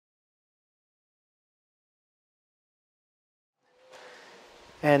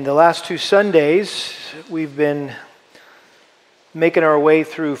And the last two Sundays, we've been making our way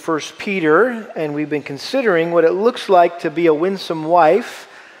through 1 Peter, and we've been considering what it looks like to be a winsome wife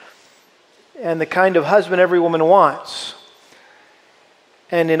and the kind of husband every woman wants.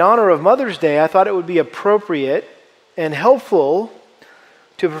 And in honor of Mother's Day, I thought it would be appropriate and helpful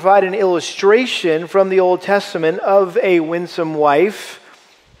to provide an illustration from the Old Testament of a winsome wife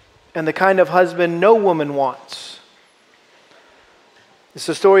and the kind of husband no woman wants. It's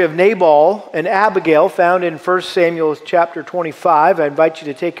the story of Nabal and Abigail found in 1 Samuel chapter 25. I invite you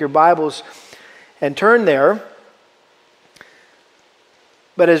to take your Bibles and turn there.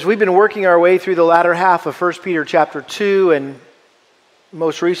 But as we've been working our way through the latter half of 1 Peter chapter 2 and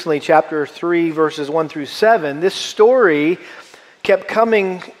most recently chapter 3 verses 1 through 7, this story kept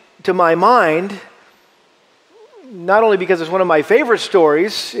coming to my mind, not only because it's one of my favorite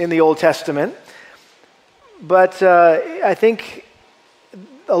stories in the Old Testament, but I think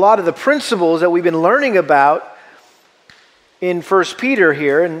a lot of the principles that we've been learning about in 1 Peter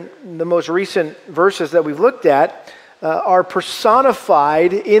here, and the most recent verses that we've looked at, are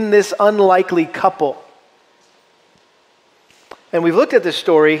personified in this unlikely couple. And we've looked at this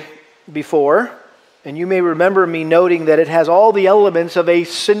story before, and you may remember me noting that it has all the elements of a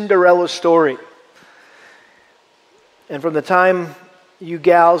Cinderella story. And from the time you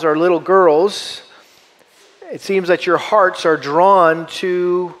gals are little girls, it seems that your hearts are drawn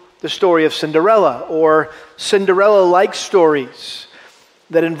to the story of Cinderella, or Cinderella-like stories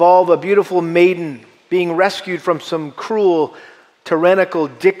that involve a beautiful maiden being rescued from some cruel, tyrannical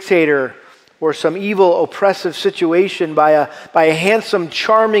dictator or some evil, oppressive situation by a handsome,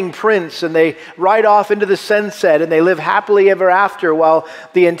 charming prince, and they ride off into the sunset and they live happily ever after, while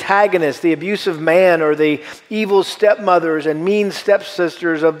the antagonist, the abusive man, or the evil stepmothers and mean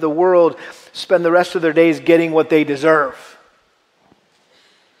stepsisters of the world spend the rest of their days getting what they deserve.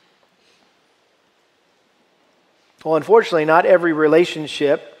 Well, unfortunately, not every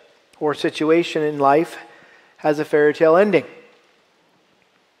relationship or situation in life has a fairy tale ending.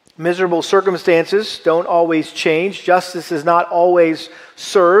 Miserable circumstances don't always change. Justice is not always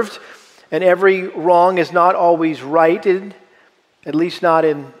served. And every wrong is not always righted, at least not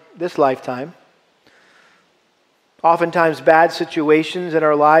in this lifetime. Oftentimes, bad situations in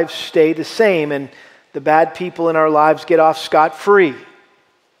our lives stay the same, and the bad people in our lives get off scot-free.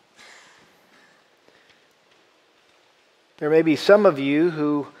 There may be some of you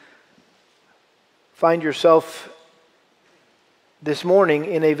who find yourself this morning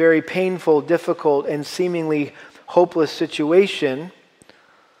in a very painful, difficult, and seemingly hopeless situation,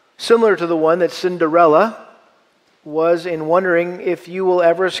 similar to the one that Cinderella was in, wondering if you will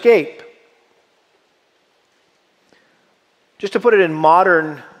ever escape. Just to put it in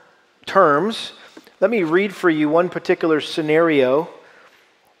modern terms, let me read for you one particular scenario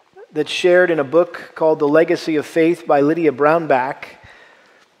that's shared in a book called The Legacy of Faith by Lydia Brownback.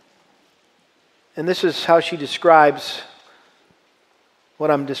 And this is how she describes what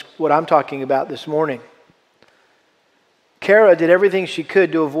I'm talking about this morning. Kara did everything she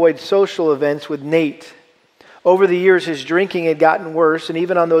could to avoid social events with Nate. Over the years, his drinking had gotten worse, and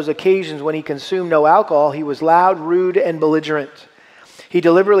even on those occasions when he consumed no alcohol, he was loud, rude, and belligerent. He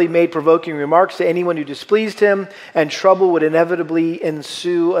deliberately made provoking remarks to anyone who displeased him, and trouble would inevitably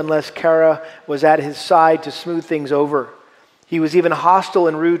ensue unless Kara was at his side to smooth things over. He was even hostile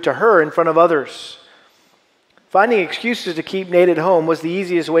and rude to her in front of others. Finding excuses to keep Nate at home was the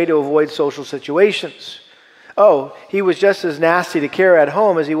easiest way to avoid social situations. Oh, he was just as nasty to Kara at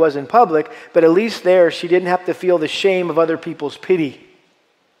home as he was in public, but at least there she didn't have to feel the shame of other people's pity.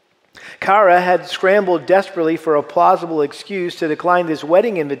 Kara had scrambled desperately for a plausible excuse to decline this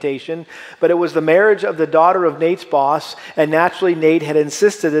wedding invitation, but it was the marriage of the daughter of Nate's boss, and naturally Nate had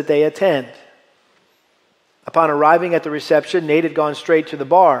insisted that they attend. Upon arriving at the reception, Nate had gone straight to the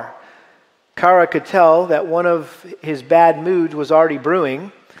bar. Kara could tell that one of his bad moods was already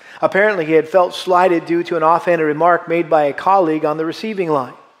brewing. Apparently, he had felt slighted due to an offhanded remark made by a colleague on the receiving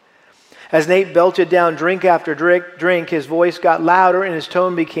line. As Nate belched down drink after drink, his voice got louder and his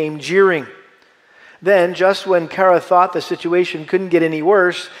tone became jeering. Then, just when Kara thought the situation couldn't get any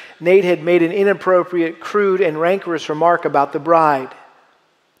worse, Nate had made an inappropriate, crude, and rancorous remark about the bride.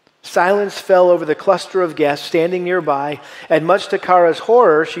 Silence fell over the cluster of guests standing nearby, and much to Kara's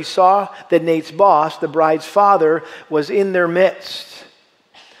horror, she saw that Nate's boss, the bride's father, was in their midst.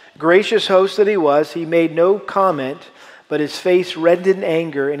 Gracious host that he was, he made no comment, but his face reddened in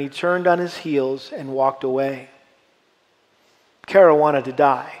anger, and he turned on his heels and walked away. Kara wanted to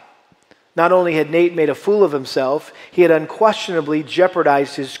die. Not only had Nate made a fool of himself, he had unquestionably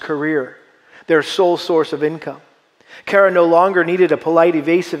jeopardized his career, their sole source of income. Kara no longer needed a polite,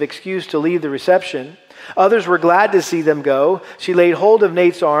 evasive excuse to leave the reception. Others were glad to see them go. She laid hold of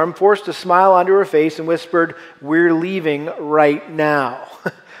Nate's arm, forced a smile onto her face, and whispered, "We're leaving right now."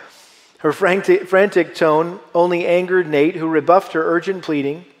 Her frantic tone only angered Nate, who rebuffed her urgent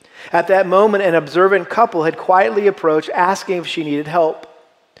pleading. At that moment, an observant couple had quietly approached, asking if she needed help.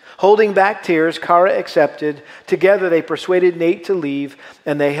 Holding back tears, Kara accepted. Together, they persuaded Nate to leave,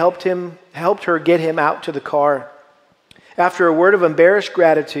 and they helped her get him out to the car. After a word of embarrassed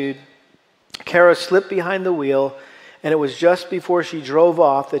gratitude, Kara slipped behind the wheel, and it was just before she drove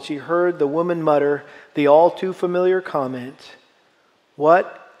off that she heard the woman mutter the all-too-familiar comment,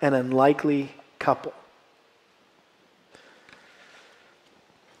 "What an unlikely couple."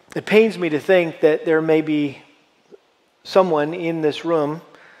 It pains me to think that there may be someone in this room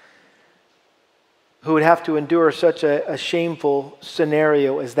who would have to endure such a shameful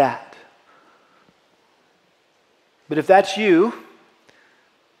scenario as that. But if that's you,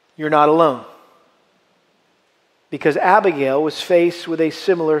 you're not alone. Because Abigail was faced with a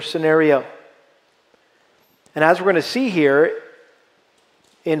similar scenario. And as we're going to see here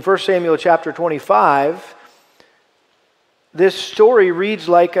in 1 Samuel chapter 25, this story reads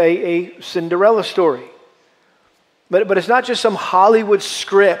like a Cinderella story. But it's not just some Hollywood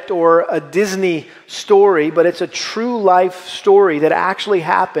script or a Disney story, but it's a true life story that actually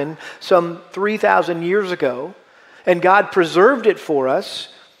happened some 3,000 years ago. And God preserved it for us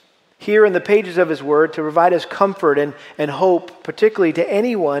here in the pages of His Word to provide us comfort and hope, particularly to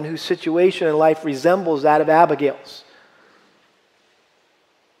anyone whose situation in life resembles that of Abigail's.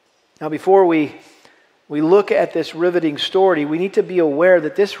 Now, before we look at this riveting story, we need to be aware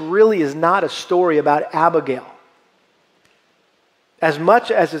that this really is not a story about Abigail, as much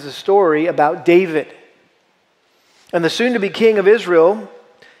as it's a story about David. And the soon-to-be king of Israel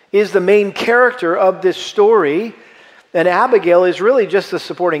is the main character of this story, and Abigail is really just the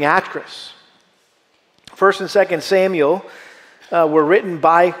supporting actress. 1 and 2 Samuel were written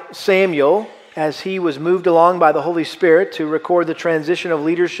by Samuel as he was moved along by the Holy Spirit to record the transition of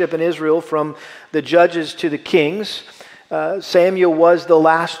leadership in Israel from the judges to the kings. Samuel was the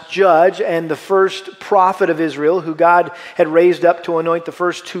last judge and the first prophet of Israel who God had raised up to anoint the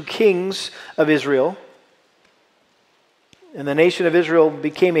first two kings of Israel. And the nation of Israel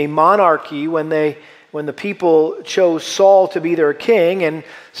became a monarchy when the people chose Saul to be their king, and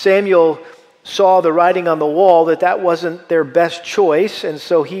Samuel saw the writing on the wall that wasn't their best choice, and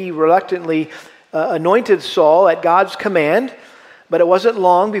so he reluctantly anointed Saul at God's command. But it wasn't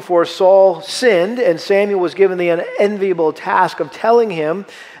long before Saul sinned, and Samuel was given the unenviable task of telling him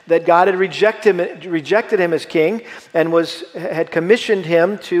that God had rejected him as king and had commissioned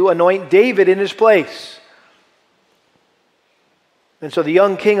him to anoint David in his place. And so the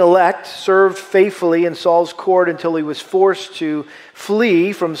young king-elect served faithfully in Saul's court until he was forced to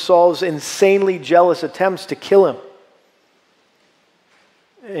flee from Saul's insanely jealous attempts to kill him.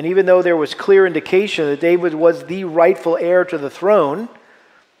 And even though there was clear indication that David was the rightful heir to the throne,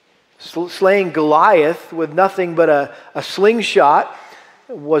 slaying Goliath with nothing but a slingshot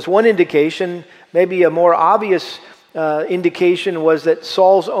was one indication. Maybe a more obvious indication was that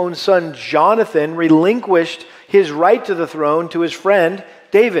Saul's own son Jonathan relinquished his right to the throne to his friend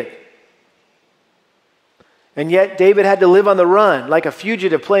David. And yet David had to live on the run like a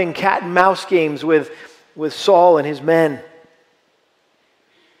fugitive, playing cat and mouse games with Saul and his men.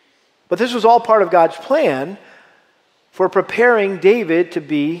 But this was all part of God's plan for preparing David to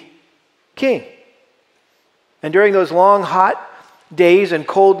be king. And during those long, hot days and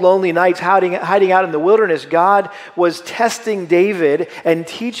cold, lonely nights hiding out in the wilderness, God was testing David and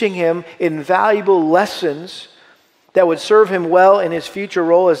teaching him invaluable lessons that would serve him well in his future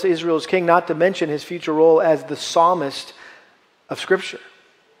role as Israel's king, not to mention his future role as the psalmist of Scripture.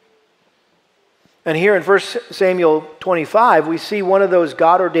 And here in 1 Samuel 25, we see one of those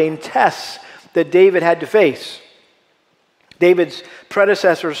God-ordained tests that David had to face. David's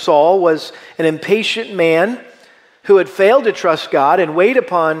predecessor, Saul, was an impatient man who had failed to trust God and wait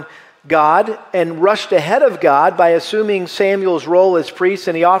upon God and rushed ahead of God by assuming Samuel's role as priest,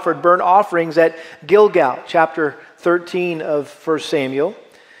 and he offered burnt offerings at Gilgal, chapter 13 of 1 Samuel.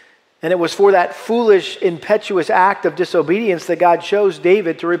 And it was for that foolish, impetuous act of disobedience that God chose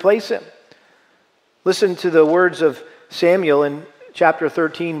David to replace him. Listen to the words of Samuel in chapter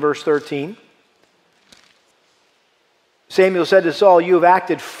 13, verse 13. Samuel said to Saul, "You have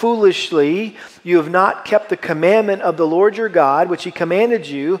acted foolishly. You have not kept the commandment of the Lord your God, which he commanded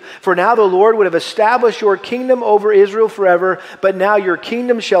you. For now the Lord would have established your kingdom over Israel forever, but now your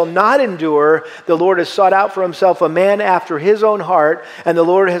kingdom shall not endure. The Lord has sought out for himself a man after his own heart, and the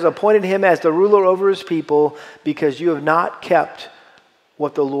Lord has appointed him as the ruler over his people, because you have not kept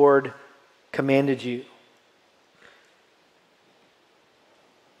what the Lord commanded you."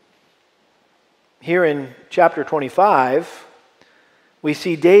 Here in chapter 25, we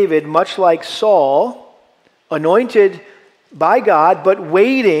see David, much like Saul, anointed by God, but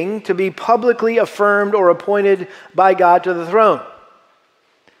waiting to be publicly affirmed or appointed by God to the throne.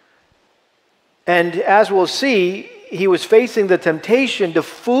 And as we'll see, he was facing the temptation to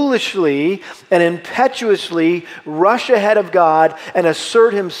foolishly and impetuously rush ahead of God and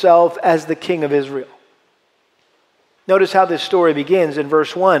assert himself as the king of Israel. Notice how this story begins in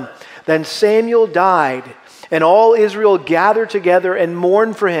verse 1. "Then Samuel died, and all Israel gathered together and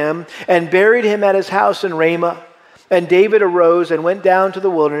mourned for him, and buried him at his house in Ramah. And David arose and went down to the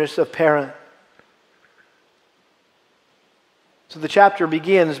wilderness of Paran." So the chapter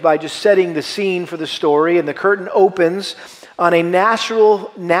begins by just setting the scene for the story, and the curtain opens on a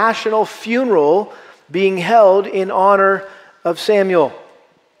national funeral being held in honor of Samuel.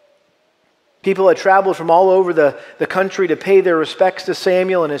 People had traveled from all over the country to pay their respects to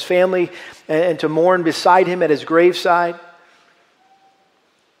Samuel and his family and to mourn beside him at his graveside.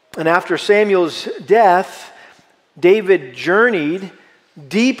 And after Samuel's death, David journeyed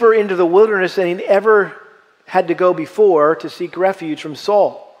deeper into the wilderness than he'd ever had to go before to seek refuge from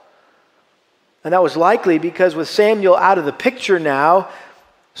Saul. And that was likely because with Samuel out of the picture now,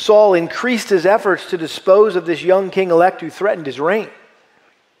 Saul increased his efforts to dispose of this young king-elect who threatened his reign.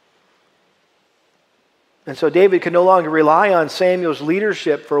 And so David could no longer rely on Samuel's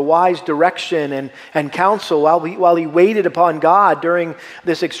leadership for wise direction and counsel while he waited upon God during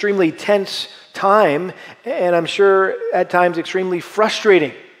this extremely tense time, and I'm sure at times extremely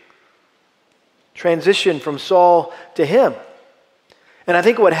frustrating transition from Saul to him. And I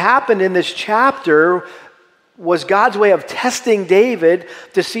think what happened in this chapter was God's way of testing David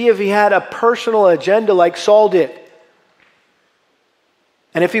to see if he had a personal agenda like Saul did.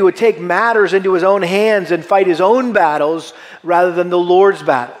 And if he would take matters into his own hands and fight his own battles rather than the Lord's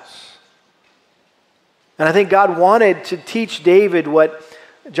battles. And I think God wanted to teach David what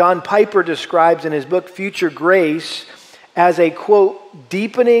John Piper describes in his book Future Grace as a, quote,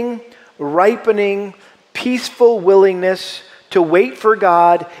 deepening, ripening, peaceful willingness to wait for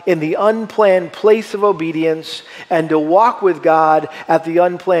God in the unplanned place of obedience and to walk with God at the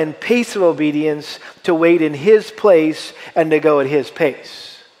unplanned pace of obedience, to wait in His place and to go at His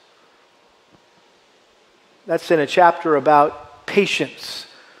pace. That's in a chapter about patience,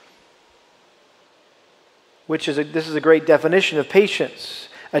 this is a great definition of patience.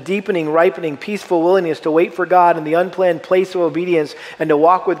 A deepening, ripening, peaceful willingness to wait for God in the unplanned place of obedience and to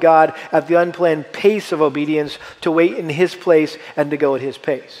walk with God at the unplanned pace of obedience, to wait in His place and to go at His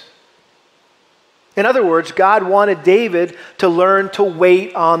pace. In other words, God wanted David to learn to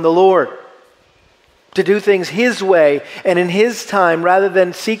wait on the Lord, to do things His way and in His time rather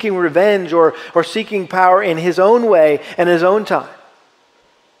than seeking revenge or seeking power in his own way and his own time.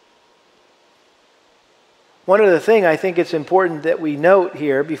 One other thing I think it's important that we note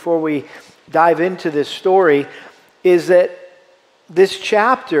here before we dive into this story is that this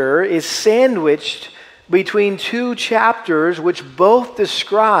chapter is sandwiched between two chapters which both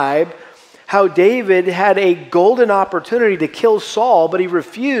describe how David had a golden opportunity to kill Saul, but he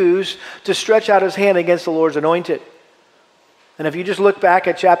refused to stretch out his hand against the Lord's anointed. And if you just look back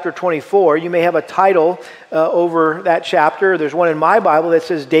at chapter 24, you may have a title over that chapter. There's one in my Bible that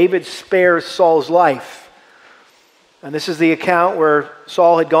says, David spares Saul's life. And this is the account where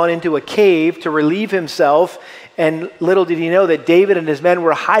Saul had gone into a cave to relieve himself, and little did he know that David and his men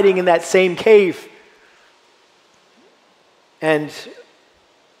were hiding in that same cave. And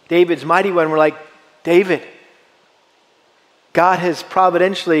David's mighty one were like, David, God has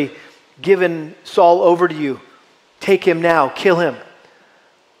providentially given Saul over to you. Take him now, kill him.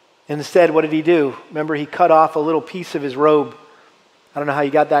 And instead, what did he do? Remember, he cut off a little piece of his robe. I don't know how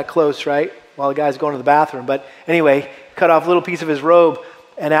you got that close, right? While the guy's going to the bathroom. But anyway, cut off a little piece of his robe.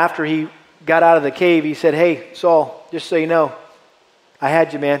 And after he got out of the cave, he said, hey, Saul, just so you know, I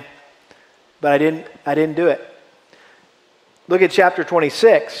had you, man. But I didn't do it. Look at chapter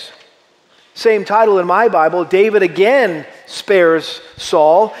 26. Same title in my Bible. David again spares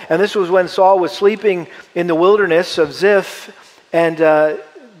Saul. And this was when Saul was sleeping in the wilderness of Ziph. And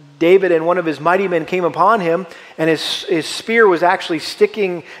David and one of his mighty men came upon him, and his spear was actually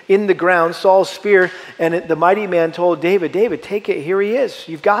sticking in the ground, Saul's spear, and the mighty man told David, David, take it, here he is,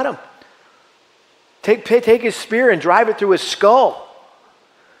 you've got him. Take his spear and drive it through his skull.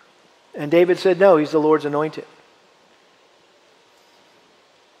 And David said, no, he's the Lord's anointed.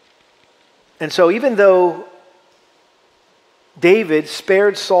 And so even though David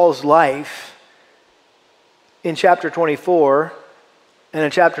spared Saul's life in chapter 24 and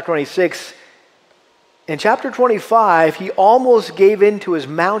in chapter 26, in chapter 25, he almost gave in to his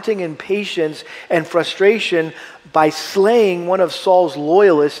mounting impatience and frustration by slaying one of Saul's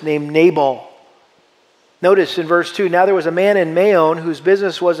loyalists named Nabal. Notice in verse 2, now there was a man in Maon whose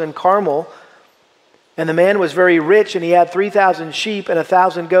business was in Carmel, and the man was very rich, and he had 3,000 sheep and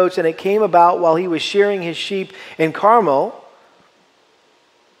 1,000 goats, and it came about while he was shearing his sheep in Carmel.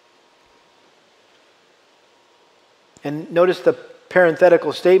 And notice the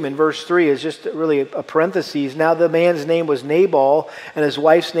parenthetical statement, verse 3 is just really a parenthesis. Now the man's name was Nabal, and his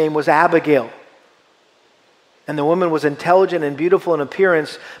wife's name was Abigail. And the woman was intelligent and beautiful in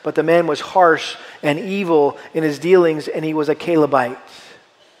appearance, but the man was harsh and evil in his dealings, and he was a Calebite.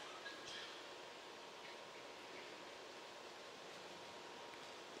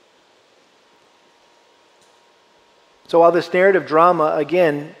 So while this narrative drama,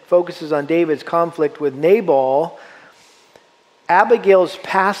 again, focuses on David's conflict with Nabal, Abigail's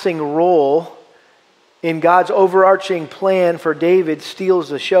passing role in God's overarching plan for David steals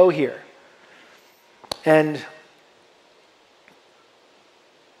the show here. And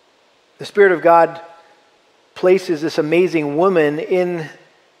the Spirit of God places this amazing woman in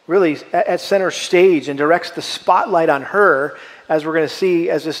really at center stage and directs the spotlight on her, as we're going to see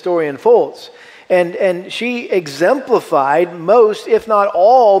as the story unfolds. And she exemplified most, if not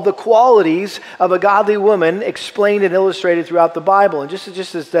all, the qualities of a godly woman explained and illustrated throughout the Bible. And just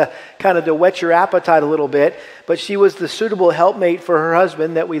as to kind of to whet your appetite a little bit, but she was the suitable helpmate for her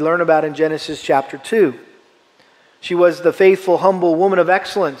husband that we learn about in Genesis chapter 2. She was the faithful, humble woman of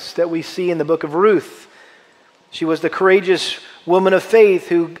excellence that we see in the book of Ruth. She was the courageous woman of faith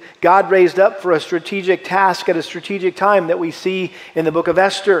who God raised up for a strategic task at a strategic time that we see in the book of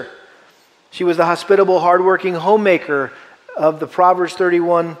Esther. She was the hospitable, hardworking homemaker of the Proverbs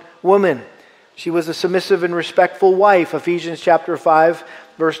 31 woman. She was a submissive and respectful wife, Ephesians chapter 5,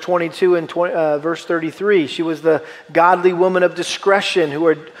 verse 22 and verse 33. She was the godly woman of discretion who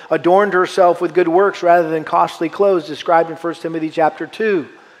had adorned herself with good works rather than costly clothes, described in 1 Timothy chapter 2.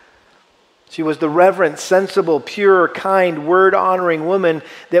 She was the reverent, sensible, pure, kind, word-honoring woman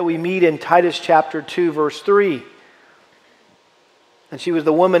that we meet in Titus chapter 2, verse 3. And she was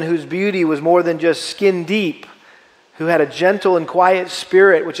the woman whose beauty was more than just skin deep, who had a gentle and quiet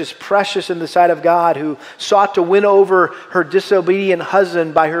spirit, which is precious in the sight of God, who sought to win over her disobedient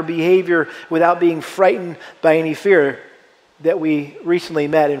husband by her behavior without being frightened by any fear, that we recently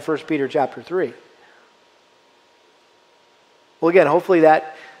met in 1 Peter chapter 3. Well, again, hopefully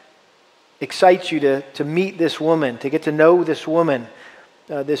that excites you to meet this woman, to get to know this woman,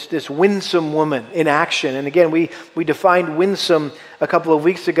 this winsome woman in action. And again, we defined winsome a couple of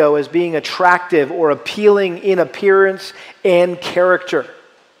weeks ago as being attractive or appealing in appearance and character.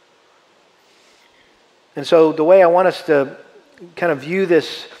 And so the way I want us to kind of view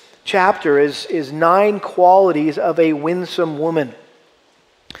this chapter is 9 qualities of a winsome woman.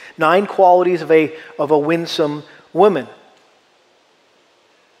 9 qualities of a winsome woman.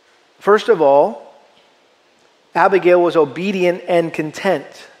 First of all, Abigail was obedient and content.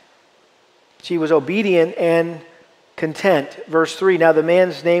 She was obedient and content. Verse 3, now the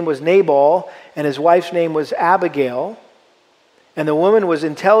man's name was Nabal, and his wife's name was Abigail. And the woman was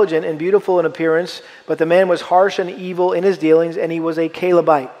intelligent and beautiful in appearance, but the man was harsh and evil in his dealings, and he was a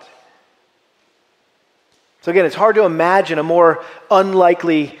Calebite. So again, it's hard to imagine a more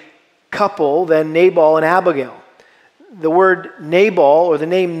unlikely couple than Nabal and Abigail. The word Nabal, or the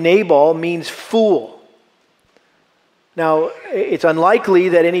name Nabal, means fool. Now, it's unlikely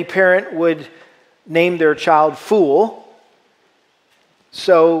that any parent would name their child Fool.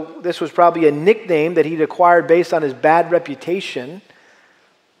 So this was probably a nickname that he'd acquired based on his bad reputation.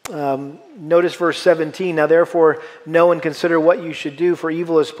 Notice verse 17. Now therefore know and consider what you should do, for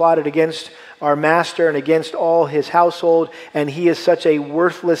evil is plotted against our master and against all his household, and he is such a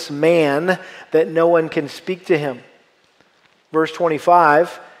worthless man that no one can speak to him. Verse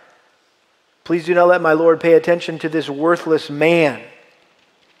 25. Please do not let my Lord pay attention to this worthless man.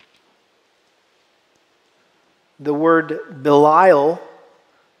 The word Belial,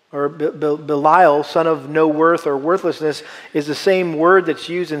 or Belial, son of no worth or worthlessness, is the same word that's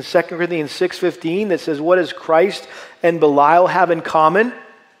used in 2 Corinthians 6:15 that says, what does Christ and Belial have in common?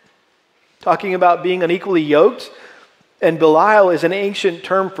 talking about being unequally yoked. And Belial is an ancient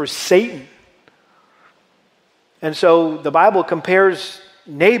term for Satan. And so the Bible compares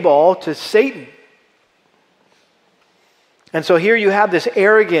Nabal to Satan. And so here you have this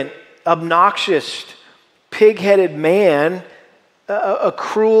arrogant, obnoxious, pig-headed man, a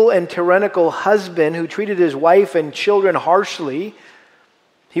cruel and tyrannical husband who treated his wife and children harshly.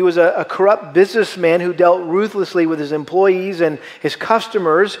 He was a corrupt businessman who dealt ruthlessly with his employees and his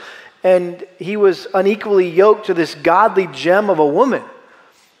customers, and he was unequally yoked to this godly gem of a woman.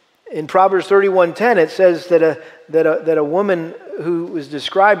 In Proverbs 31:10, it says that a woman who is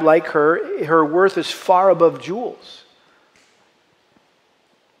described like her worth is far above jewels.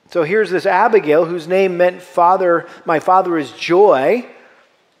 So here's this Abigail, whose name meant father. My father is joy.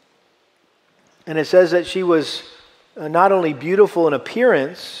 And it says that she was not only beautiful in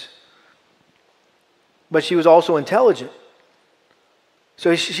appearance, but she was also intelligent.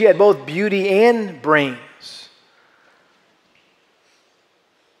 So she had both beauty and brains.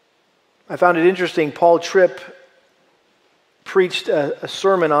 I found it interesting. Paul Tripp preached a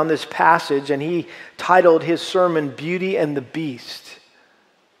sermon on this passage, and he titled his sermon, Beauty and the Beast.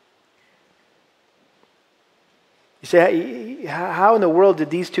 You say, how in the world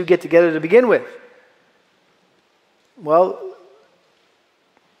did these two get together to begin with? Well,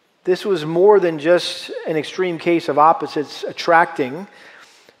 this was more than just an extreme case of opposites attracting.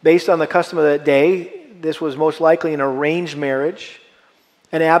 Based on the custom of that day, this was most likely an arranged marriage.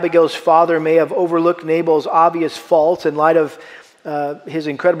 And Abigail's father may have overlooked Nabal's obvious faults in light of his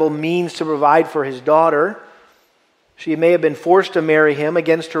incredible means to provide for his daughter. She may have been forced to marry him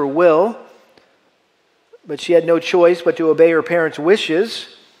against her will, but she had no choice but to obey her parents' wishes.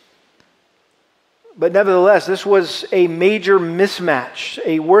 But nevertheless, this was a major mismatch,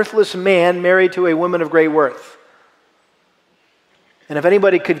 a worthless man married to a woman of great worth. And if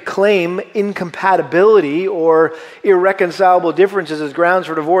anybody could claim incompatibility or irreconcilable differences as grounds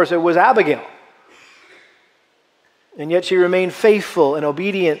for divorce, it was Abigail. And yet she remained faithful and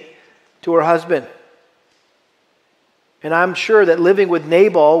obedient to her husband. And I'm sure that living with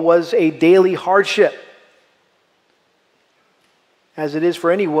Nabal was a daily hardship, as it is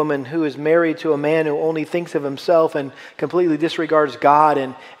for any woman who is married to a man who only thinks of himself and completely disregards God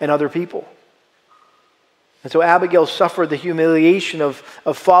and other people. And so Abigail suffered the humiliation of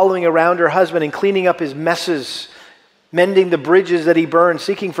following around her husband and cleaning up his messes, mending the bridges that he burned,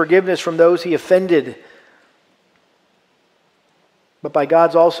 seeking forgiveness from those he offended. But by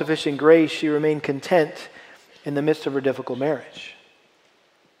God's all-sufficient grace, she remained content in the midst of her difficult marriage.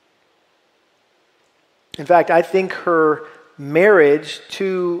 In fact, I think her marriage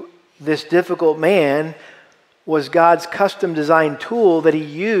to this difficult man was God's custom-designed tool that he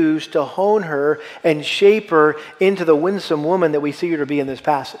used to hone her and shape her into the winsome woman that we see her to be in this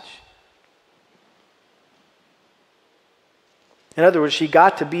passage. In other words, she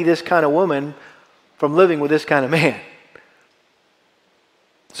got to be this kind of woman from living with this kind of man.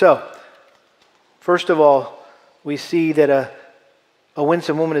 So, first of all, we see that a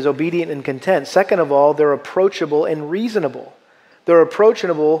winsome woman is obedient and content. Second of all, they're approachable and reasonable. They're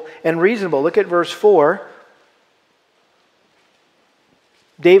approachable and reasonable. Look at verse 4.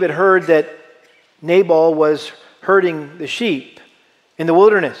 David heard that Nabal was herding the sheep in the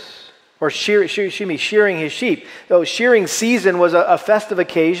wilderness, or shearing his sheep. Though shearing season was a festive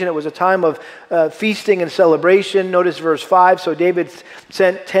occasion, it was a time of feasting and celebration. Notice verse 5. So David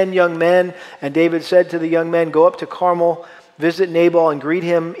sent 10 young men, and David said to the young men, "Go up to Carmel, visit Nabal and greet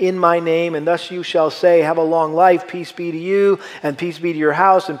him in my name, and thus you shall say, have a long life, peace be to you, and peace be to your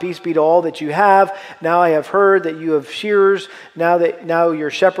house, and peace be to all that you have. Now I have heard that you have shearers, now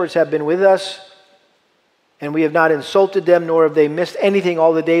your shepherds have been with us, and we have not insulted them, nor have they missed anything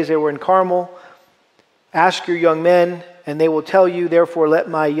all the days they were in Carmel. Ask your young men, and they will tell you, therefore let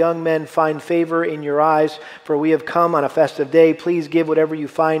my young men find favor in your eyes, for we have come on a festive day. Please give whatever you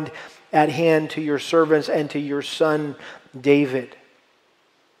find at hand to your servants and to your son David."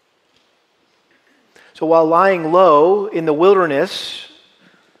 So while lying low in the wilderness,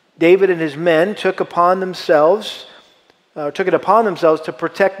 David and his men took it upon themselves to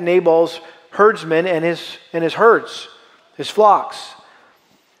protect Nabal's herdsmen and his herds, his flocks.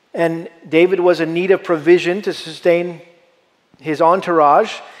 And David was in need of provision to sustain his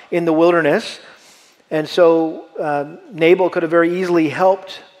entourage in the wilderness. And so Nabal could have very easily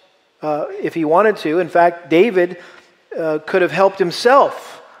helped if he wanted to. In fact, David could have helped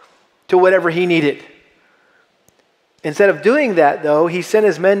himself to whatever he needed. Instead of doing that, though, he sent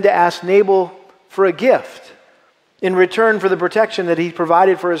his men to ask Nabal for a gift in return for the protection that he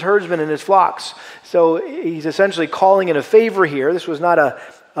provided for his herdsmen and his flocks. So he's essentially calling in a favor here. This was not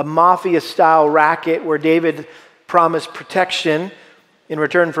a mafia-style racket where David promised protection in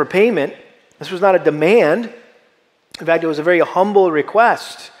return for payment. This was not a demand. In fact, it was a very humble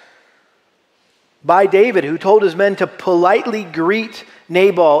request by David, who told his men to politely greet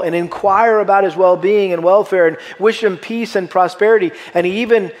Nabal and inquire about his well-being and welfare and wish him peace and prosperity. And he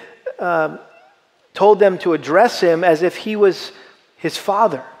even told them to address him as if he was his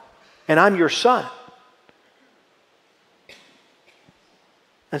father, and I'm your son.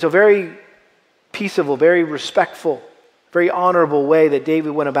 And so very peaceable, very respectful, very honorable way that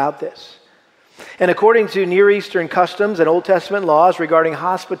David went about this. And according to Near Eastern customs and Old Testament laws regarding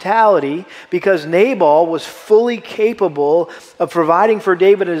hospitality, because Nabal was fully capable of providing for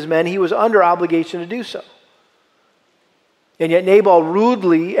David and his men, he was under obligation to do so. And yet Nabal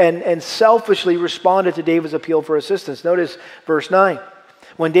rudely and selfishly responded to David's appeal for assistance. Notice verse 9.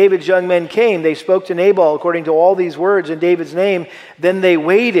 When David's young men came, they spoke to Nabal according to all these words in David's name. Then they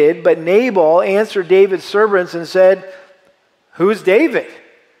waited, but Nabal answered David's servants and said, "Who is David?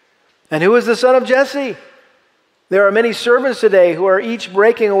 And who is the son of Jesse? There are many servants today who are each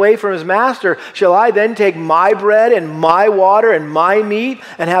breaking away from his master. Shall I then take my bread and my water and my meat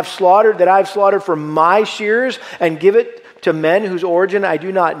and have slaughtered that I've slaughtered for my shears and give it to men whose origin I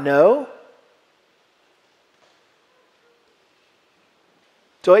do not know?"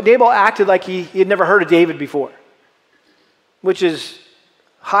 So Nabal acted like he had never heard of David before, which is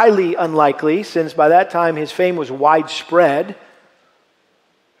highly unlikely since by that time his fame was widespread.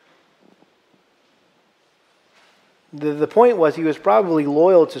 The point was he was probably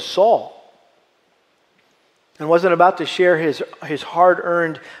loyal to Saul and wasn't about to share his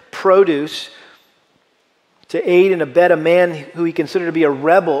hard-earned produce to aid and abet a man who he considered to be a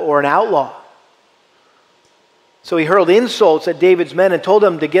rebel or an outlaw. So he hurled insults at David's men and told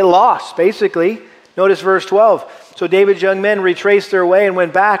them to get lost, basically. Notice verse 12. So David's young men retraced their way and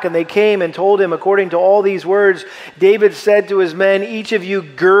went back, and they came and told him according to all these words. David said to his men, "Each of you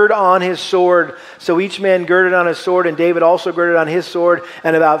gird on his sword." So each man girded on his sword, and David also girded on his sword.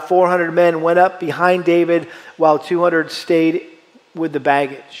 And about 400 men went up behind David, while 200 stayed with the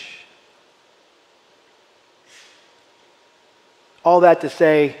baggage. All that to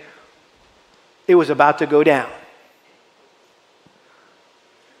say, it was about to go down.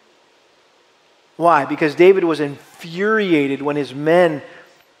 Why? Because David was infuriated when his men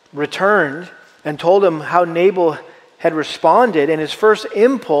returned and told him how Nabal had responded, and his first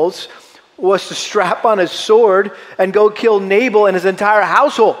impulse was to strap on his sword and go kill Nabal and his entire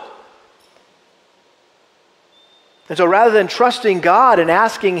household. And so rather than trusting God and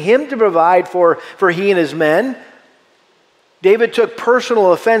asking him to provide for he and his men, David took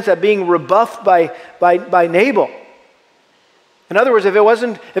personal offense at being rebuffed by Nabal. In other words, if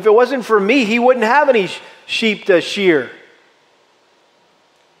it wasn't for me, he wouldn't have any sheep to shear.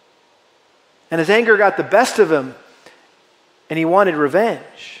 And his anger got the best of him, and he wanted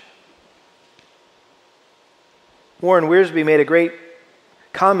revenge. Warren Wiersbe made a great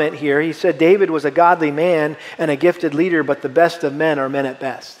comment here. He said, David was a godly man and a gifted leader, but the best of men are men at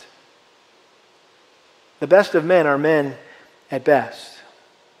best. The best of men are men at best.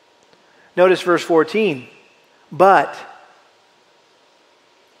 Notice verse 14. But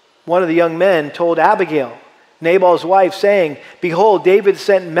one of the young men told Abigail, Nabal's wife, saying, "Behold, David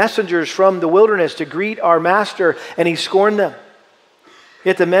sent messengers from the wilderness to greet our master, and he scorned them.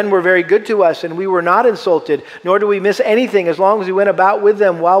 Yet the men were very good to us, and we were not insulted, nor do we miss anything as long as we went about with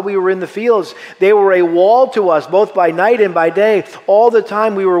them while we were in the fields. They were a wall to us, both by night and by day, all the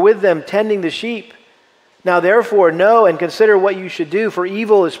time we were with them, tending the sheep. Now therefore know and consider what you should do, for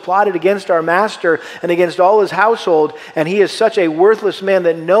evil is plotted against our master and against all his household, and he is such a worthless man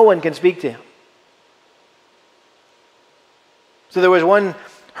that no one can speak to him." So there was one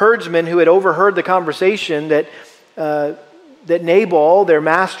herdsman who had overheard the conversation that Nabal, their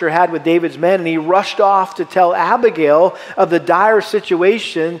master, had with David's men, and he rushed off to tell Abigail of the dire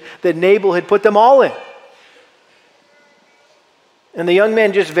situation that Nabal had put them all in. And the young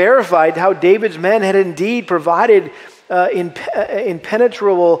man just verified how David's men had indeed provided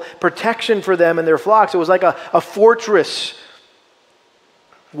impenetrable protection for them and their flocks. It was like a fortress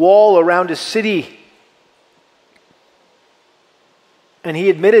wall around a city. And he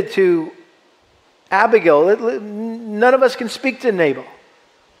admitted to Abigail, none of us can speak to Nabal.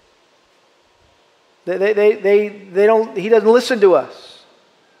 He doesn't listen to us.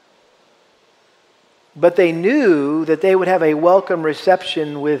 But they knew that they would have a welcome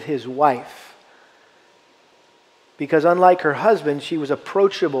reception with his wife. Because unlike her husband, she was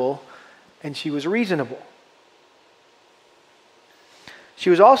approachable and she was reasonable. She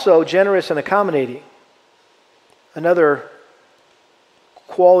was also generous and accommodating. Another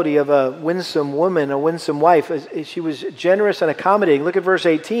quality of a winsome woman, a winsome wife. She was generous and accommodating. Look at verse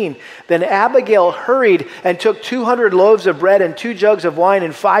 18. Then Abigail hurried and took 200 loaves of bread and 2 jugs of wine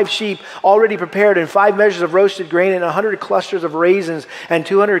and 5 sheep already prepared and 5 measures of roasted grain and 100 clusters of raisins and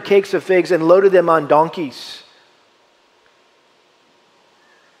 200 cakes of figs and loaded them on donkeys.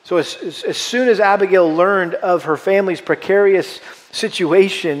 So as soon as Abigail learned of her family's precarious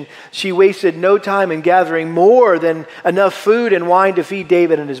situation, she wasted no time in gathering more than enough food and wine to feed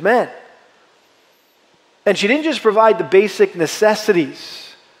David and his men. And she didn't just provide the basic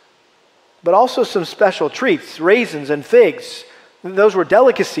necessities, but also some special treats, raisins and figs. Those were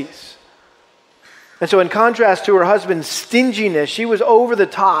delicacies. And so in contrast to her husband's stinginess, she was over the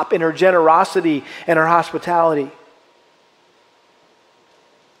top in her generosity and her hospitality.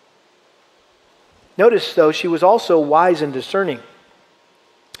 Notice, though, she was also wise and discerning.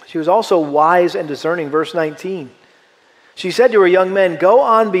 She was also wise and discerning. Verse 19. She said to her young men, "Go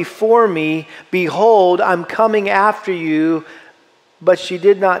on before me. Behold, I'm coming after you." But she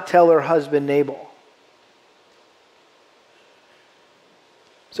did not tell her husband Nabal.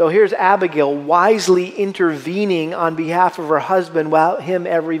 So here's Abigail wisely intervening on behalf of her husband without him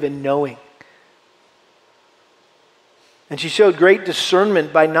ever even knowing. And she showed great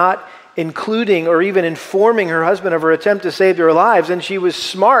discernment by not including or even informing her husband of her attempt to save their lives. And she was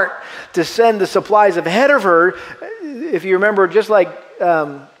smart to send the supplies ahead of her. If you remember, just like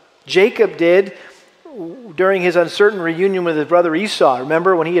Jacob did during his uncertain reunion with his brother Esau.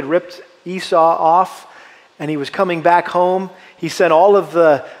 Remember when he had ripped Esau off and he was coming back home? He sent all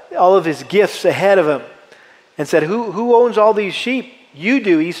of his gifts ahead of him and said, Who owns all these sheep? You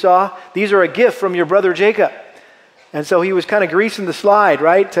do, Esau. These are a gift from your brother Jacob. And so he was kind of greasing the slide,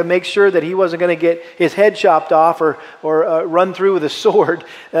 right, to make sure that he wasn't going to get his head chopped off or run through with a sword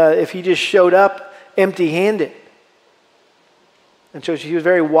if he just showed up empty-handed. And so she was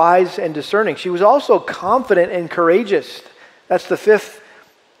very wise and discerning. She was also confident and courageous. That's the fifth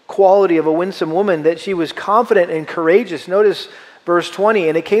quality of a winsome woman, that she was confident and courageous. Notice verse 20,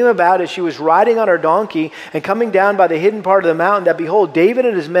 and it came about as she was riding on her donkey and coming down by the hidden part of the mountain that, behold, David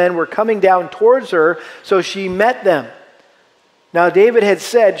and his men were coming down towards her, so she met them. Now David had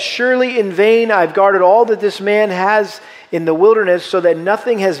said, "Surely in vain I've guarded all that this man has in the wilderness, so that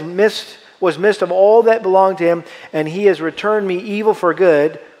nothing was missed of all that belonged to him, and he has returned me evil for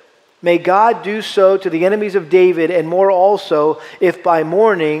good. May God do so to the enemies of David, and more also, if by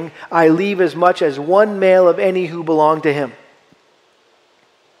morning I leave as much as one male of any who belong to him."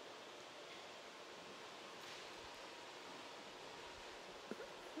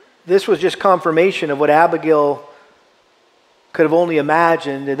 This was just confirmation of what Abigail could have only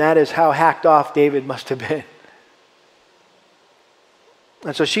imagined, and that is how hacked off David must have been.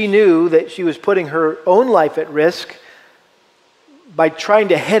 And so she knew that she was putting her own life at risk by trying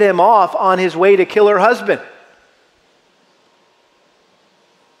to head him off on his way to kill her husband.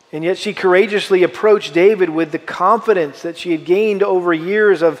 And yet she courageously approached David with the confidence that she had gained over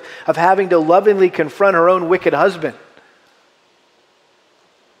years of having to lovingly confront her own wicked husband.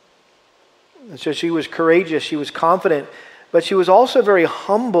 And so she was courageous, she was confident, but she was also very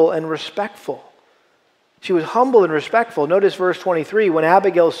humble and respectful. She was humble and respectful. Notice verse 23. When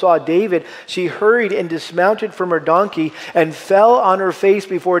Abigail saw David, she hurried and dismounted from her donkey and fell on her face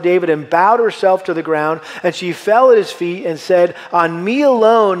before David and bowed herself to the ground. And she fell at his feet and said, "On me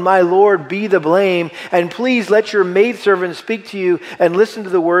alone, my Lord, be the blame. And please let your maidservant speak to you and listen to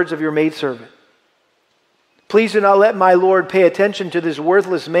the words of your maidservant. Please do not let my Lord pay attention to this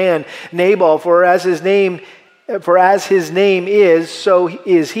worthless man, Nabal, for as his name is, so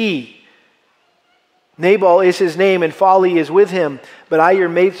is he. Nabal is his name, and folly is with him. But I, your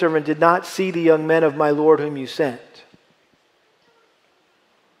maidservant, did not see the young men of my Lord whom you sent."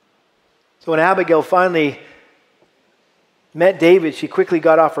 So when Abigail finally met David, she quickly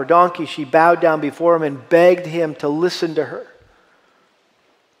got off her donkey. She bowed down before him and begged him to listen to her.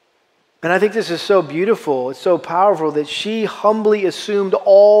 And I think this is so beautiful, it's so powerful, that she humbly assumed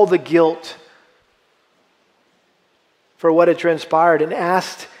all the guilt for what had transpired and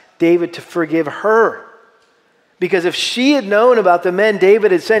asked David to forgive her. Because if she had known about the men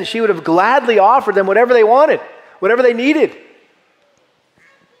David had sent, she would have gladly offered them whatever they wanted, whatever they needed.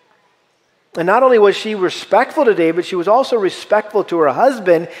 And not only was she respectful to David, she was also respectful to her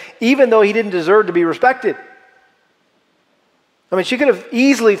husband, even though he didn't deserve to be respected. I mean, she could have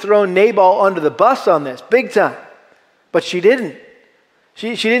easily thrown Nabal under the bus on this, big time. But she didn't.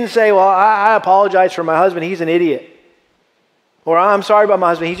 She didn't say, "Well, I apologize for my husband, he's an idiot." Or, "I'm sorry about my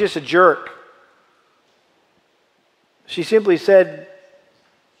husband, he's just a jerk." She simply said,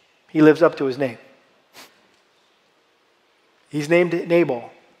 "He lives up to his name." He's named Nabal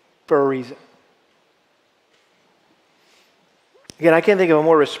for a reason. Again, I can't think of a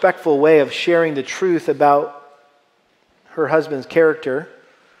more respectful way of sharing the truth about her husband's character.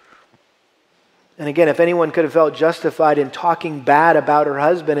 And again, if anyone could have felt justified in talking bad about her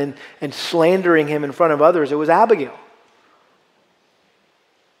husband and slandering him in front of others, it was Abigail.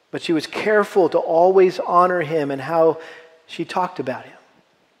 But she was careful to always honor him and how she talked about him.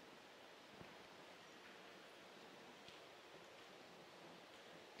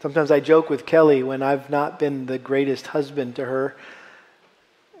 Sometimes I joke with Kelly when I've not been the greatest husband to her.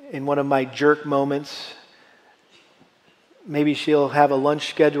 In one of my jerk moments, maybe she'll have a lunch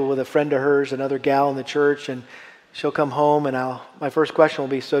schedule with a friend of hers, another gal in the church, and she'll come home and my first question will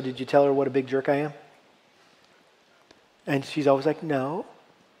be, so did you tell her what a big jerk I am? And she's always like, no.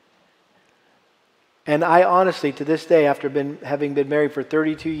 And I honestly, to this day, after having been married for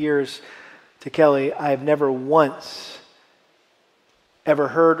 32 years to Kelly, I have never once ever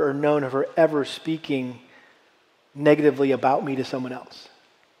heard or known of her ever speaking negatively about me to someone else.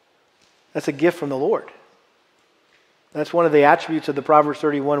 That's a gift from the Lord. That's one of the attributes of the Proverbs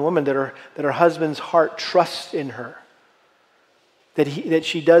 31 woman, that her husband's heart trusts in her, that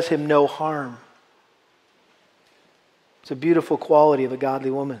she does him no harm. It's a beautiful quality of a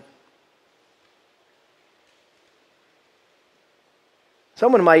godly woman.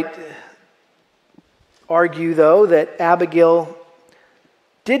 Someone might argue, though, that Abigail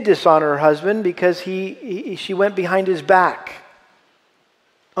did dishonor her husband because she went behind his back,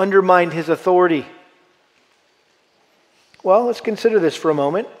 undermined his authority. Well, let's consider this for a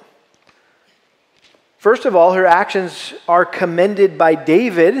moment. First of all, her actions are commended by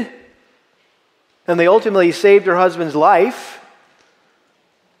David, and they ultimately saved her husband's life.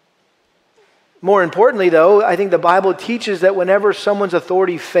 More importantly, though, I think the Bible teaches that whenever someone's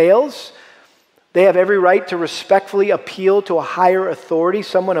authority fails, they have every right to respectfully appeal to a higher authority,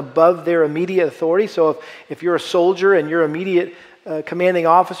 someone above their immediate authority. So if you're a soldier and your immediate commanding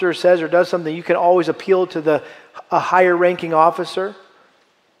officer says or does something, you can always appeal to a higher ranking officer.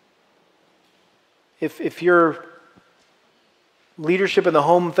 If your leadership in the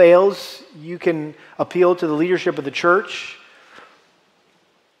home fails, you can appeal to the leadership of the church.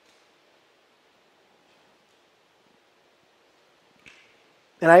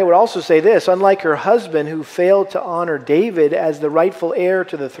 And I would also say this, unlike her husband who failed to honor David as the rightful heir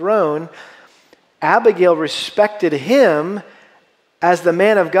to the throne, Abigail respected him as the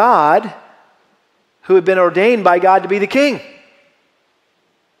man of God who had been ordained by God to be the king.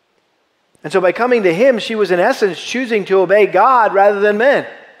 And so by coming to him, she was in essence choosing to obey God rather than men.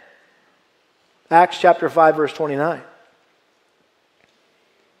 Acts chapter 5, verse 29.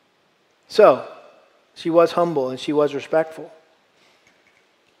 So, she was humble and she was respectful.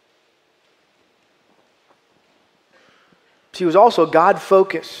 She was also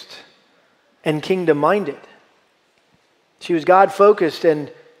God-focused and kingdom-minded. She was God-focused and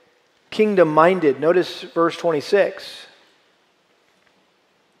kingdom-minded. Notice verse 26.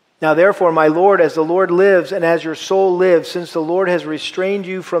 Now therefore, my Lord, as the Lord lives and as your soul lives, since the Lord has restrained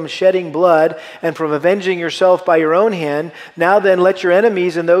you from shedding blood and from avenging yourself by your own hand, now then let your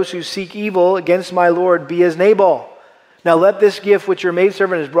enemies and those who seek evil against my Lord be as Nabal. Now let this gift which your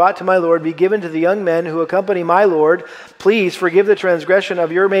maidservant has brought to my Lord be given to the young men who accompany my Lord. Please forgive the transgression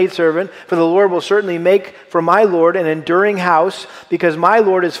of your maidservant, for the Lord will certainly make for my Lord an enduring house, because my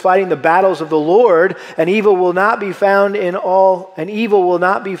Lord is fighting the battles of the Lord, and evil will not be found in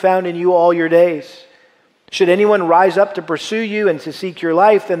you all your days. Should anyone rise up to pursue you and to seek your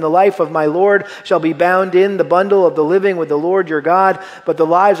life, then the life of my Lord shall be bound in the bundle of the living with the Lord your God, but the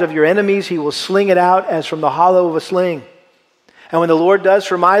lives of your enemies he will sling it out as from the hollow of a sling. And when the Lord does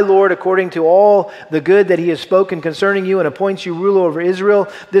for my Lord according to all the good that he has spoken concerning you and appoints you ruler over Israel,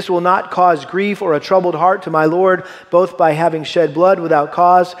 this will not cause grief or a troubled heart to my Lord, both by having shed blood without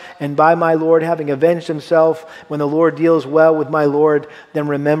cause and by my Lord having avenged himself. When the Lord deals well with my Lord, then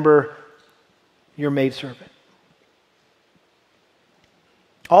remember your maidservant.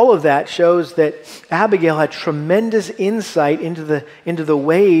 All of that shows that Abigail had tremendous insight into the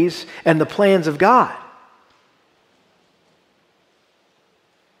ways and the plans of God.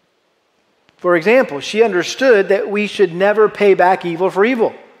 For example, she understood that we should never pay back evil for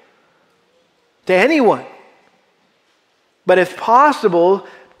evil to anyone. But if possible,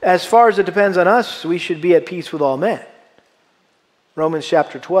 as far as it depends on us, we should be at peace with all men. Romans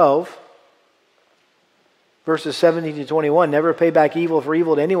chapter 12. Verses 17 to 21, never pay back evil for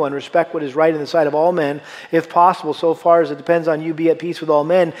evil to anyone. Respect what is right in the sight of all men. If possible, so far as it depends on you, be at peace with all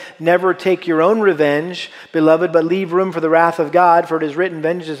men. Never take your own revenge, beloved, but leave room for the wrath of God. For it is written,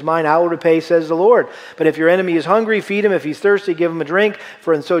 vengeance is mine, I will repay, says the Lord. But if your enemy is hungry, feed him. If he's thirsty, give him a drink.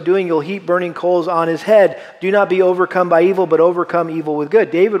 For in so doing, you'll heap burning coals on his head. Do not be overcome by evil, but overcome evil with good.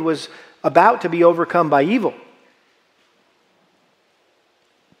 David was about to be overcome by evil.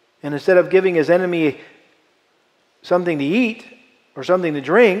 And instead of giving his enemy something to eat or something to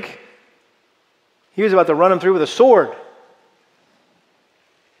drink, he was about to run him through with a sword.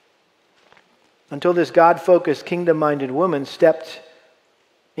 Until this God-focused, kingdom-minded woman stepped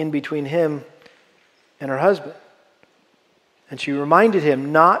in between him and her husband. And she reminded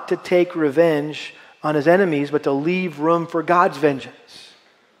him not to take revenge on his enemies, but to leave room for God's vengeance.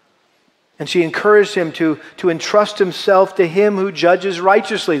 And she encouraged him to entrust himself to him who judges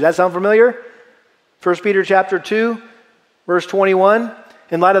righteously. Does that sound familiar? 1 Peter chapter 2, verse 21,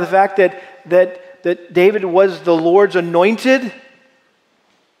 in light of the fact that David was the Lord's anointed,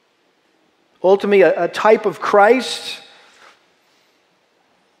 ultimately a type of Christ.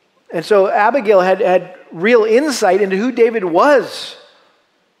 And so Abigail had real insight into who David was.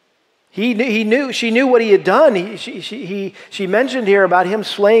 She knew what he had done. She mentioned here about him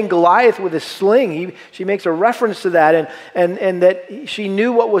slaying Goliath with a sling. She makes a reference to that, and that she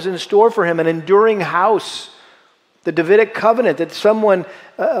knew what was in store for him, an enduring house, the Davidic covenant, that someone,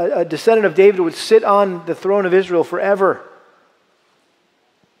 a descendant of David, would sit on the throne of Israel forever.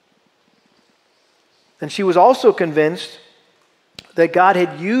 And she was also convinced that God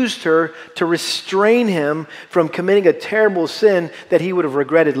had used her to restrain him from committing a terrible sin that he would have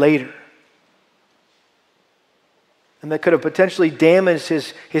regretted later. And that could have potentially damaged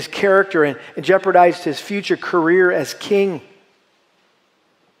his character and jeopardized his future career as king.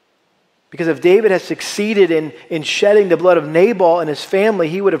 Because if David had succeeded in shedding the blood of Nabal and his family,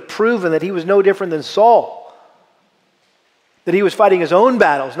 he would have proven that he was no different than Saul. That he was fighting his own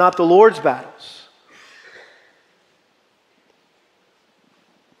battles, not the Lord's battles.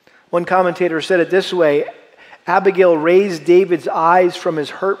 One commentator said it this way: Abigail raised David's eyes from his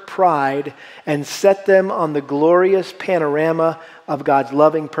hurt pride and set them on the glorious panorama of God's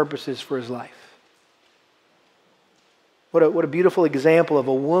loving purposes for his life. What a beautiful example of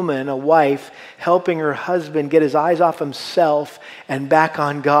a woman, a wife, helping her husband get his eyes off himself and back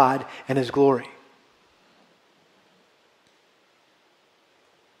on God and his glory.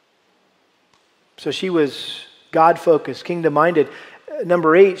 So she was God-focused, kingdom-minded.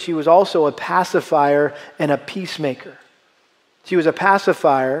 Number 8, she was also a pacifier and a peacemaker. She was a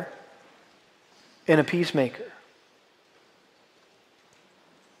pacifier and a peacemaker.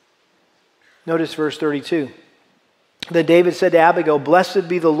 Notice verse 32. Then David said to Abigail, "Blessed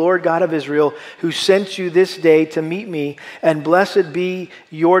be the Lord God of Israel, who sent you this day to meet me, and blessed be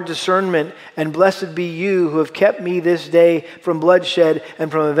your discernment, and blessed be you who have kept me this day from bloodshed and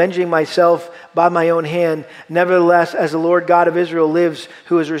from avenging myself by my own hand. Nevertheless, as the Lord God of Israel lives,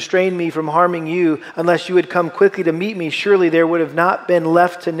 who has restrained me from harming you, unless you had come quickly to meet me, surely there would have not been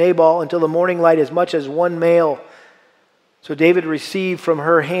left to Nabal until the morning light as much as one male." So David received from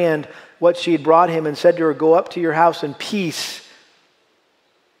her hand what she had brought him and said to her, "Go up to your house in peace.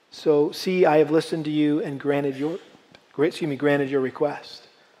 So see, I have listened to you and granted your request."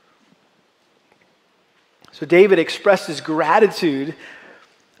 So David expressed his gratitude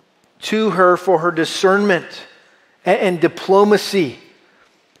to her for her discernment and diplomacy,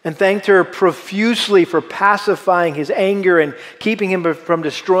 and thanked her profusely for pacifying his anger and keeping him from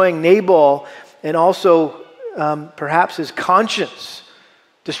destroying Nabal, and also perhaps his conscience,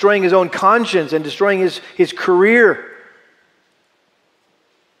 destroying his own conscience and destroying his career.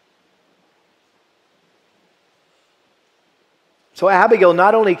 So Abigail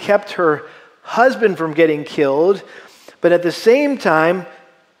not only kept her husband from getting killed, but at the same time,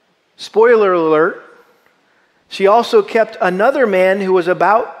 spoiler alert, she also kept another man who was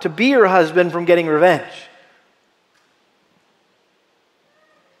about to be her husband from getting revenge.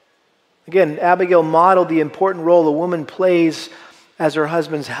 Again, Abigail modeled the important role a woman plays as her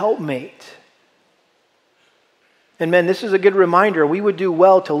husband's helpmate. And men, this is a good reminder. We would do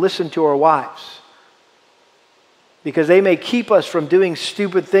well to listen to our wives, because they may keep us from doing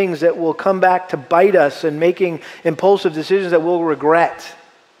stupid things that will come back to bite us and making impulsive decisions that we'll regret.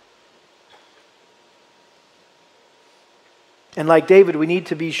 And like David, we need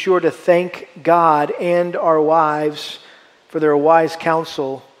to be sure to thank God and our wives for their wise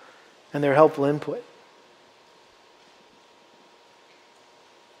counsel and their helpful input.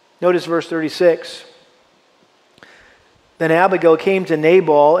 Notice verse 36. Then Abigail came to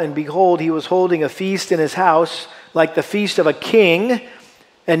Nabal, and behold, he was holding a feast in his house, like the feast of a king.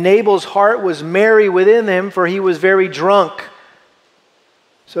 And Nabal's heart was merry within him, for he was very drunk.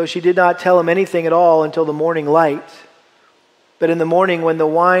 So she did not tell him anything at all until the morning light. But in the morning, when the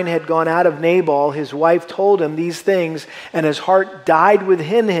wine had gone out of Nabal, his wife told him these things, and his heart died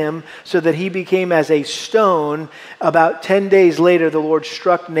within him, so that he became as a stone. About 10 days later, the Lord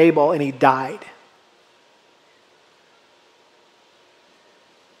struck Nabal, and he died.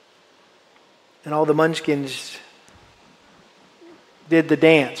 And all the munchkins did the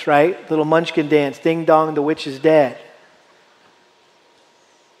dance, right? Little munchkin dance. Ding dong, the witch is dead.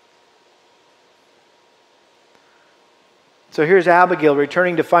 So here's Abigail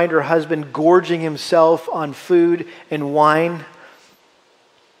returning to find her husband gorging himself on food and wine.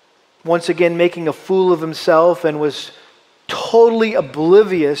 Once again making a fool of himself, and was totally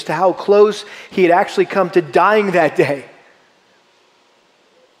oblivious to how close he had actually come to dying that day.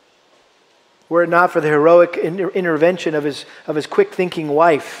 Were it not for the heroic intervention of his quick-thinking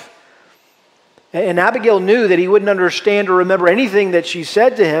wife. And Abigail knew that he wouldn't understand or remember anything that she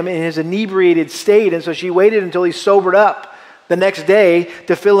said to him in his inebriated state, and so she waited until he sobered up the next day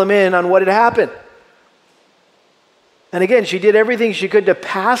to fill him in on what had happened. And again, she did everything she could to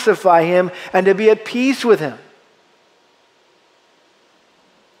pacify him and to be at peace with him.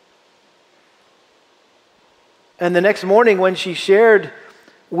 And the next morning, when she shared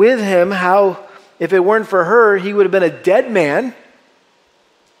with him how, if it weren't for her, he would have been a dead man,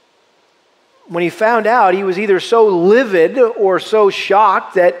 when he found out, he was either so livid or so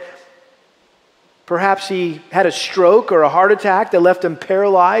shocked that perhaps he had a stroke or a heart attack that left him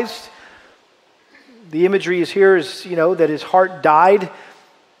paralyzed. The imagery is here is, that his heart died.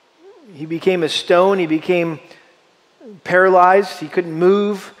 He became a stone. He became paralyzed. He couldn't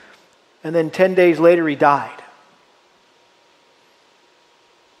move. And then 10 days later, he died.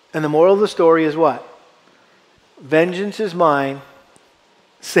 And the moral of the story is what? Vengeance is mine,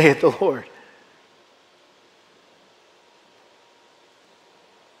 saith the Lord.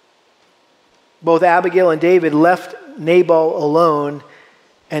 Both Abigail and David left Nabal alone,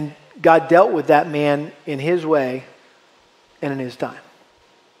 and God dealt with that man in his way and in his time.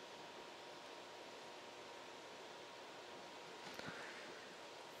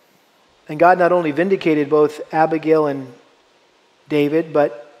 And God not only vindicated both Abigail and David,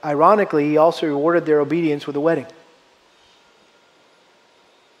 but ironically, he also rewarded their obedience with a wedding.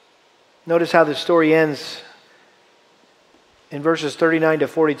 Notice how the story ends in verses 39 to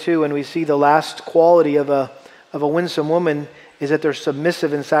 42, and we see the last quality of a winsome woman is that they're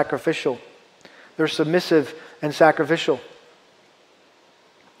submissive and sacrificial. They're submissive and sacrificial.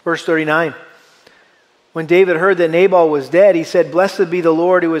 Verse 39. When David heard that Nabal was dead, he said, "Blessed be the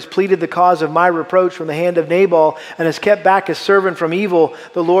Lord who has pleaded the cause of my reproach from the hand of Nabal and has kept back his servant from evil.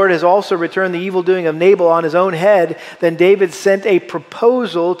 The Lord has also returned the evil doing of Nabal on his own head." Then David sent a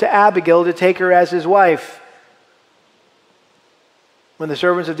proposal to Abigail to take her as his wife. When the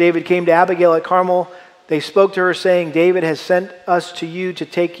servants of David came to Abigail at Carmel, they spoke to her, saying, "David has sent us to you to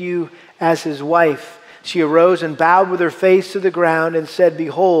take you as his wife." She arose and bowed with her face to the ground and said,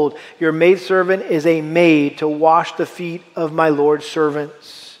 "Behold, your maidservant is a maid to wash the feet of my Lord's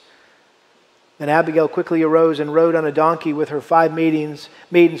servants." Then Abigail quickly arose and rode on a donkey with her 5 maidens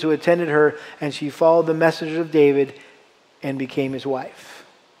who attended her, and she followed the messengers of David and became his wife.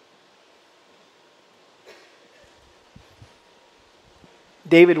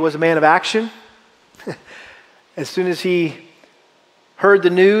 David was a man of action. As soon as he heard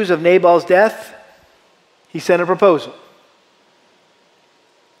the news of Nabal's death, he sent a proposal.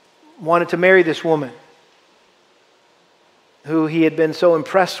 Wanted to marry this woman who he had been so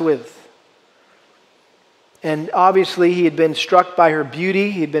impressed with. And obviously he had been struck by her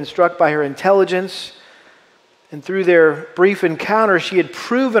beauty. He had been struck by her intelligence. And through their brief encounter, she had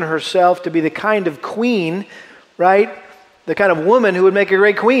proven herself to be the kind of queen, right? The kind of woman who would make a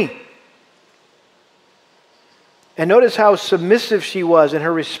great queen. And notice how submissive she was in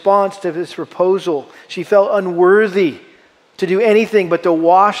her response to this proposal. She felt unworthy to do anything but to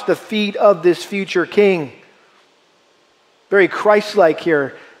wash the feet of this future king. Very Christ-like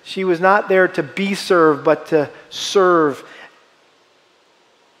here. She was not there to be served, but to serve.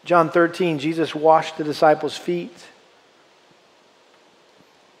 John 13, Jesus washed the disciples' feet.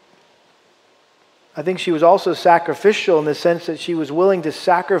 I think she was also sacrificial in the sense that she was willing to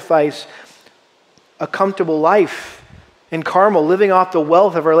sacrifice a comfortable life in Carmel, living off the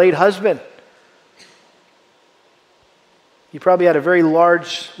wealth of her late husband. He probably had a very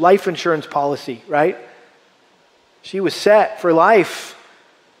large life insurance policy, right? She was set for life.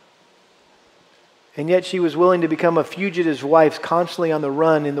 And yet she was willing to become a fugitive's wife, constantly on the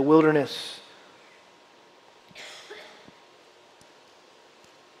run in the wilderness.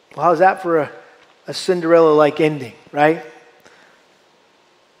 Well, how's that for a Cinderella-like ending, right?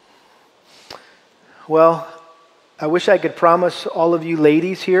 Well, I wish I could promise all of you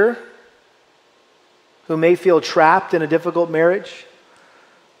ladies here who may feel trapped in a difficult marriage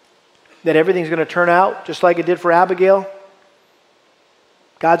that everything's going to turn out just like it did for Abigail.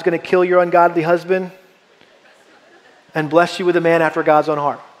 God's going to kill your ungodly husband and bless you with a man after God's own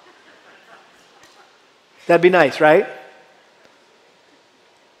heart. That'd be nice, right?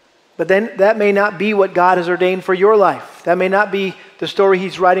 But then that may not be what God has ordained for your life. That may not be the story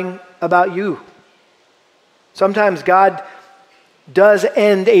He's writing about you. Sometimes God does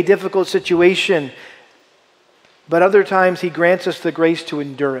end a difficult situation, but other times He grants us the grace to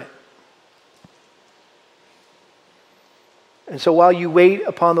endure it. And so while you wait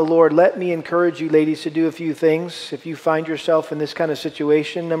upon the Lord, let me encourage you, ladies, to do a few things. If you find yourself in this kind of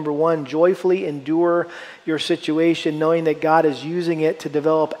situation, number one, joyfully endure your situation, knowing that God is using it to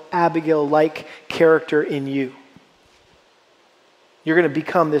develop Abigail-like character in you. You're going to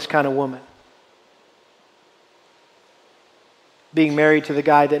become this kind of woman. Being married to the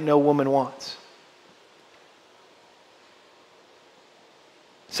guy that no woman wants.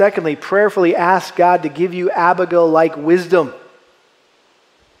 Secondly, prayerfully ask God to give you Abigail-like wisdom,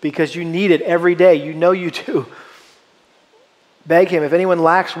 because you need it every day. You know you do. Beg Him. If anyone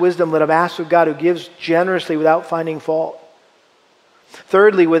lacks wisdom, let him ask of God, who gives generously without finding fault.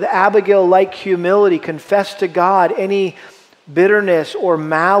 Thirdly, with Abigail-like humility, confess to God any bitterness or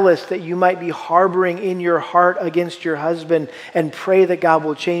malice that you might be harboring in your heart against your husband, and pray that God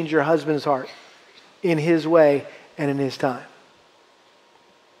will change your husband's heart in His way and in His time.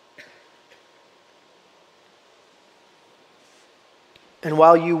 And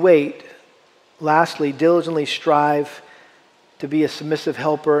while you wait, lastly, diligently strive to be a submissive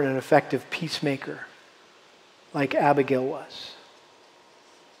helper and an effective peacemaker, like Abigail was.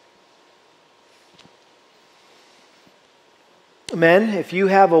 Men, if you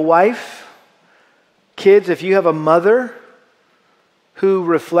have a wife, kids, if you have a mother who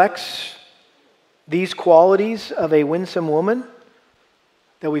reflects these qualities of a winsome woman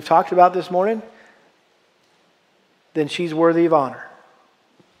that we've talked about this morning, then she's worthy of honor.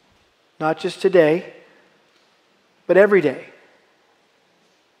 Not just today, but every day.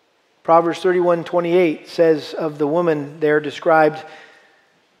 Proverbs 31:28 says of the woman there described,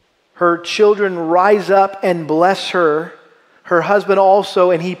 her children rise up and bless her, her husband also,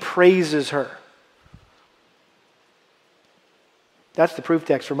 and he praises her. That's the proof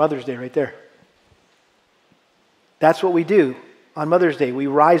text for Mother's Day right there. That's what we do on Mother's Day. We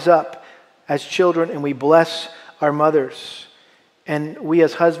rise up as children and we bless our mothers. And we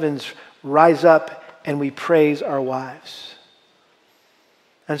as husbands rise up and we praise our wives.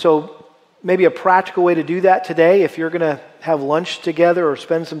 And so maybe a practical way to do that today, if you're going to have lunch together or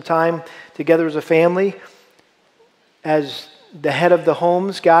spend some time together as a family, as the head of the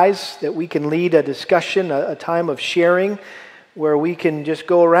homes, guys, that we can lead a discussion, a time of sharing, where we can just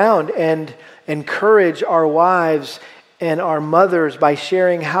go around and encourage our wives and our mothers by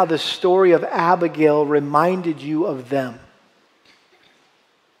sharing how the story of Abigail reminded you of them.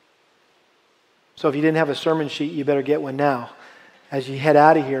 So if you didn't have a sermon sheet, you better get one now as you head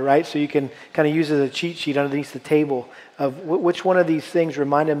out of here, right? So you can kind of use it as a cheat sheet underneath the table of which one of these things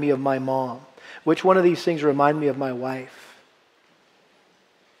reminded me of my mom? Which one of these things remind me of my wife?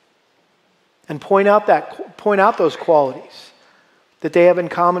 And point out those qualities that they have in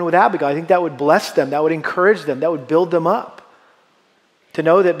common with Abigail. I think that would bless them, that would encourage them, that would build them up. To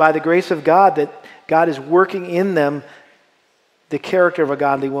know that by the grace of God, that God is working in them the character of a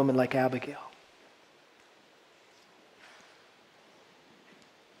godly woman like Abigail.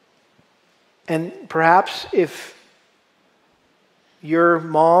 And perhaps if your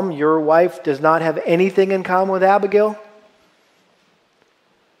mom, your wife, does not have anything in common with Abigail,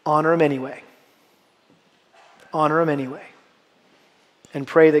 honor them anyway. Honor them anyway. And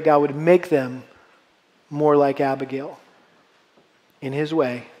pray that God would make them more like Abigail in His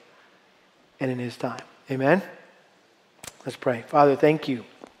way and in His time. Amen? Let's pray. Father, thank you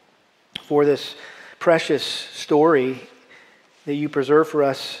for this precious story that you preserve for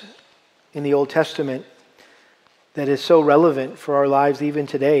us in the Old Testament that is so relevant for our lives even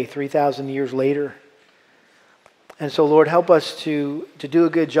today, 3,000 years later. And so, Lord, help us to do a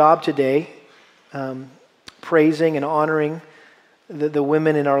good job today, praising and honoring the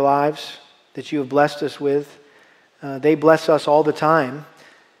women in our lives that you have blessed us with. They bless us all the time.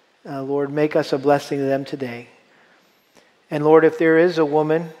 Lord, make us a blessing to them today. And Lord, if there is a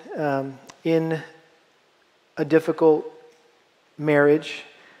woman in a difficult marriage,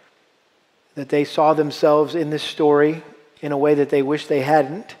 that they saw themselves in this story in a way that they wish they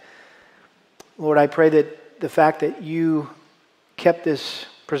hadn't. Lord, I pray that the fact that you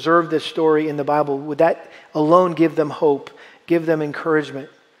preserved this story in the Bible, would that alone give them hope, give them encouragement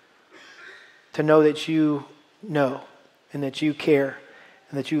to know that you know and that you care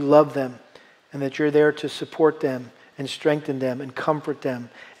and that you love them and that you're there to support them and strengthen them and comfort them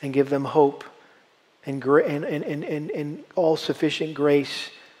and give them hope and all sufficient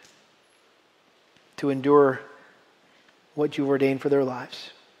grace to endure what you've ordained for their lives.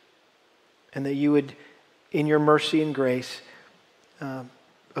 And that you would, in your mercy and grace,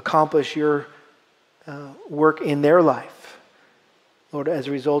 accomplish your work in their life, Lord, as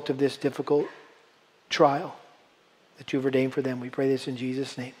a result of this difficult trial that you've ordained for them. We pray this in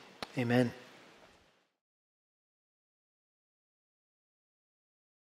Jesus' name. Amen.